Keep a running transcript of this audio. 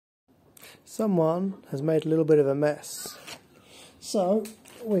Someone has made a little bit of a mess. So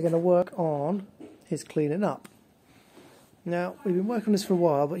we're going to work on his cleaning up. Now, we've been working on this for a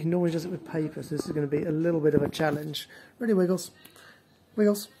while, but he normally does it with paper, so this is going to be a little bit of a challenge. Ready, Wiggles?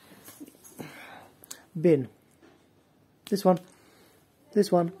 Wiggles. Bin. This one.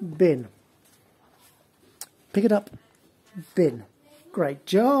 This one. Bin. Pick it up. Bin. Great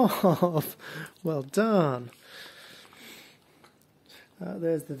job. Well done.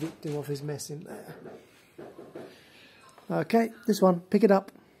 There's the victim of his mess in there. Okay, this one. Pick it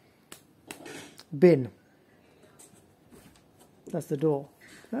up. Bin. That's the door.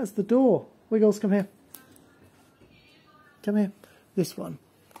 That's the door. Wiggles, come here. Come here. This one.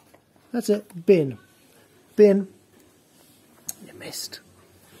 That's it. Bin. Bin. You missed.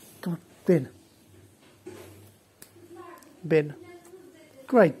 Come on. Bin. Bin.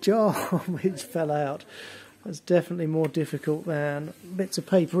 Great job. It fell out. That's definitely more difficult than bits of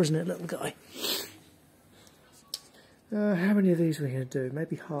paper, isn't it, little guy? How many of these are we going to do?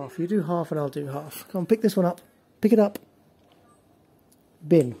 Maybe half. You do half and I'll do half. Come on, pick this one up. Pick it up.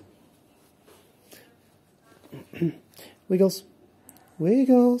 Bin. Wiggles.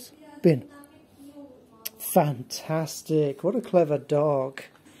 Wiggles. Bin. Fantastic. What a clever dog.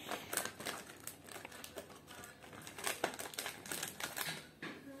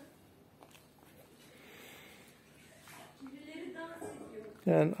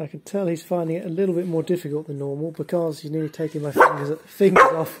 And I can tell he's finding it a little bit more difficult than normal because he's nearly taking my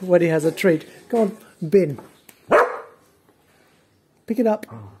fingers off when he has a treat. Go on, bin. Pick it up.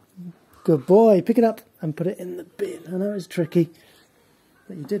 Good boy. Pick it up and put it in the bin. I know it's tricky,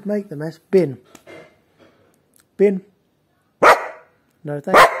 but you did make the mess. Bin. Bin. No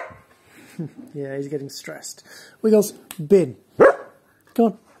thanks. Yeah, he's getting stressed. Wiggles. Bin. Go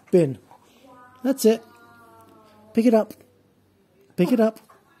on. Bin. That's it. Pick it up. Pick it up.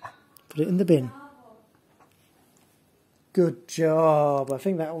 Put it in the bin. Good job. I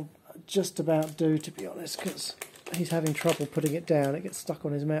think that will just about do, to be honest, because he's having trouble putting it down. It gets stuck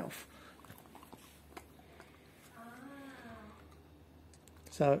on his mouth.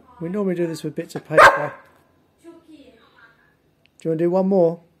 So we normally do this with bits of paper. Do you want to do one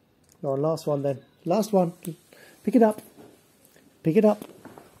more? No, last one then. Last one. Pick it up. Pick it up.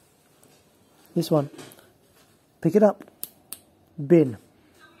 This one. Pick it up. Bin.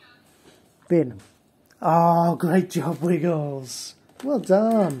 Bin. Oh, great job, Wiggles. Well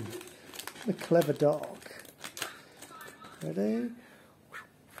done. A clever dog. Ready?